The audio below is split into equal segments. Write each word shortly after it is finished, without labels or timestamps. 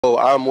So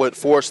I'm with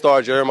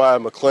 4-star Jeremiah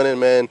Mcclellan,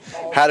 man.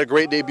 Had a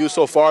great debut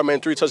so far, man.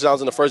 3 touchdowns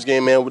in the first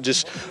game, man.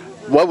 Just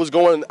what was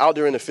going out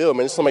there in the field,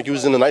 man? It seemed like you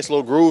was in a nice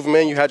little groove,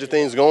 man. You had your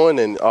things going,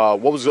 and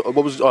what was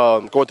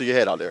going through your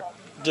head out there?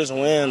 Just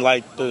win.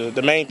 Like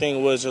the main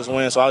thing was just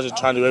win. So I was just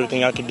trying to do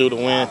everything I could do to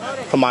win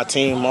for my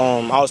team.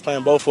 I was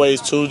playing both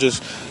ways too,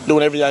 just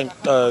doing everything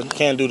I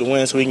can do to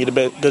win, so we can get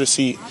a good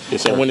seat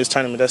and win this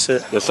tournament. That's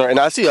it. Yes, sir. And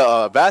I see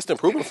a vast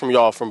improvement from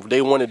y'all from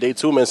day 1 to day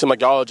 2, man. It seemed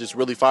like y'all just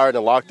really fired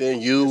and locked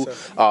in. You,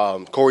 yes,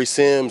 Corey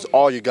Sims,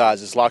 all you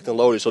guys just locked and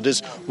loaded. So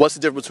just what's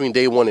the difference between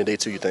day 1 and day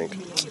 2? You think?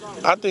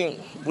 I think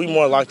we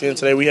more locked in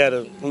today. We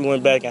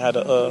went back and had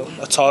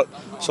a talk.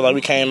 So like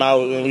we came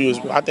out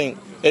and I think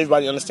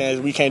everybody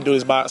understands we can't do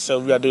this by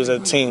ourselves. We gotta do this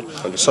as a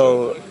team.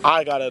 So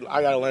I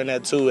gotta learn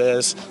that too.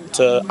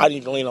 I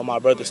need to lean on my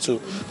brothers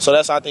too. So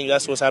I think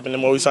that's what's happening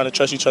more. We starting to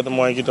trust each other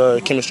more and get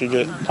the chemistry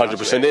good.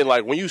 100%. Then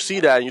like when you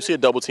see that and you see a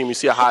double team, you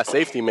see a high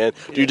safety, man.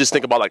 Do you just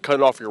think about like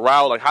cutting off your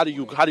route? Like how do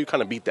you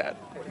kind of beat that?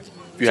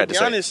 If you had to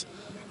say. Honest,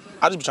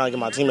 I just be trying to get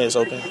my teammates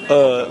open.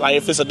 Like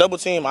if it's a double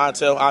team, I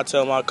tell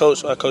my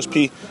coach, Coach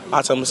P,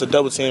 I tell him it's a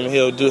double team, and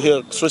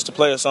he'll switch the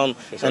play or something,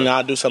 and then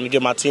I'll do something to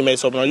get my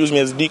teammates open, or use me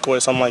as a decoy or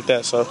something like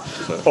that. So,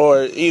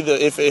 or either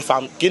if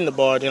I'm getting the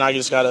ball, then I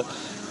just gotta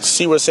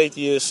see where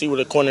safety is, see where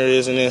the corner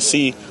is, and then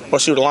see where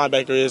the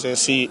linebacker is, and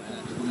see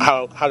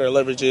how their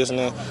leverage is, and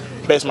then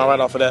base my right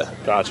off of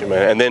that. Gotcha,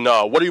 man. And then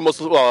what are you most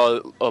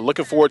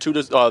looking forward to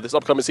this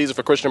upcoming season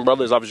for Christian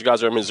Brothers? Obviously, you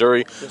guys are in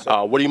Missouri. Yes,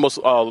 what are you most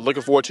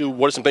looking forward to?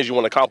 What are some things you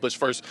want to accomplish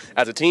first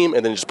as a team,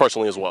 and then just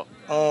personally as well?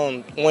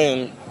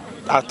 When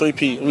our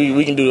 3-peat,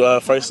 we can do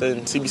first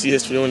in CBC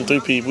history win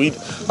 3-peat. We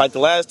like the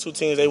last 2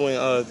 teams, they went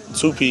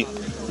 2-peat,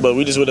 but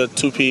we just went a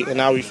 2-peat, and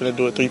now we finna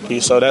do a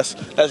 3-peat. So that's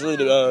really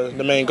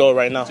the main goal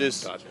right now.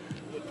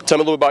 Tell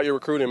me a little about your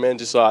recruiting, man.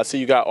 Just I see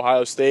you got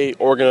Ohio State,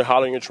 Oregon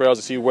hot on your trails.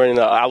 I see you wearing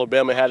the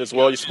Alabama hat as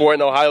well. You're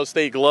sporting Ohio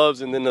State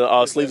gloves and then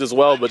the sleeves as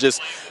well. But just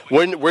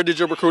where did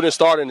your recruiting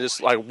start, and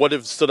just like what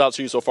have stood out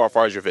to you so far as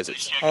far as your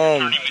visits?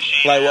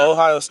 Like with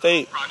Ohio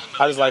State,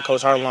 I just like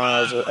Coach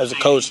Hartline as a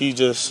coach.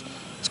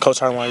 It's Coach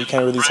Hartline. You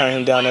can't really turn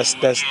him down. That's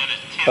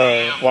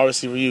wide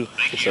receiver you.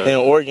 Sure. And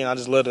Oregon, I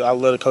love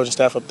the coaching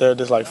staff up there.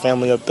 There's like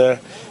family up there.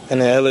 And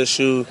then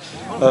LSU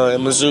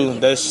and Mizzou,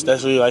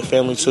 that's really like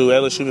family too.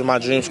 LSU been my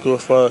dream school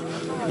for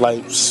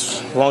like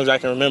as long as I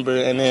can remember.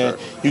 And then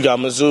you got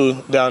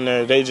Mizzou down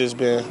there. They've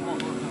been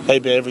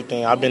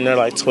everything. I've been there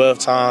like 12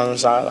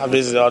 times. I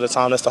visit all the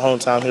time. That's the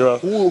hometown hero.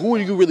 Who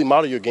do you really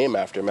model your game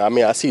after, man? I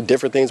mean, I see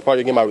different things part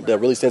of your game that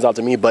really stands out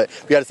to me, but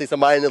we got to say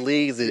somebody in the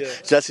leagues. Is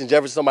it Justin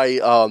Jefferson, somebody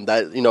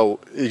that,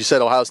 you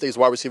said Ohio State's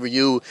wide receiver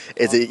you?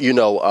 Is it,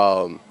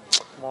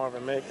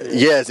 Marvin Mack?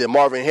 Yeah, is it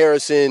Marvin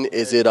Harrison?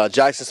 Is it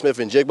Jackson Smith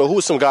and Jigba? Who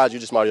are some guys you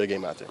just model your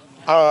game after?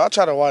 I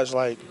try to watch,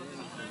 like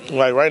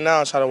right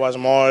now, I try to watch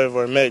Marv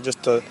or Mack,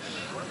 just to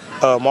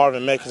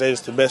Marvin Mack, because they're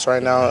just the best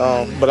right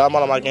now. But I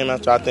model my game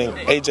after, I think,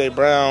 A.J.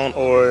 Brown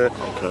or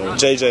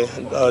J.J.,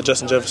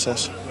 Justin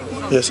Jefferson's.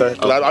 Yes, sir.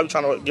 Because I'm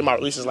trying to get my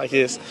releases like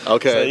his.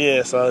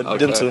 Okay. So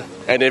them two.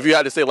 And if you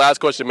had to say, last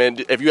question, man,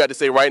 if you had to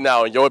say right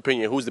now, in your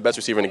opinion, who's the best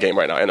receiver in the game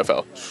right now,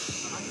 NFL?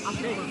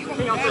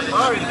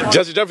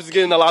 Justin Jefferson's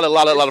getting a lot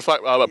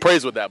of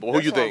praise with that, but who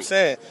you think? I'm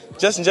saying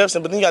Justin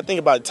Jefferson, but then you got to think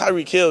about it.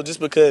 Tyreek Hill, just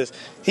because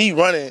he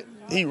running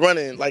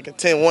like a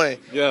 10-1,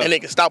 and they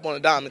can stop on a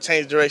dime and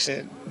change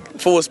direction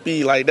full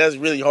speed. Like that's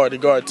really hard to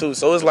guard too.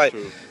 So it's like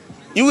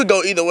you would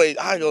go either way.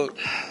 I go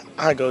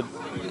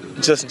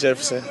Justin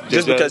Jefferson,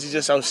 just because he's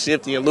just so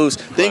shifty and loose.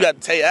 Then you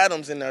got Tay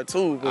Adams in there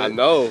too. I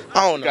know.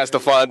 I don't know. You got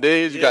Stephon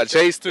Diggs. You got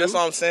Chase too. That's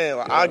what I'm saying.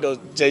 Like, I go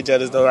Jay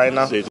Jettis though right now.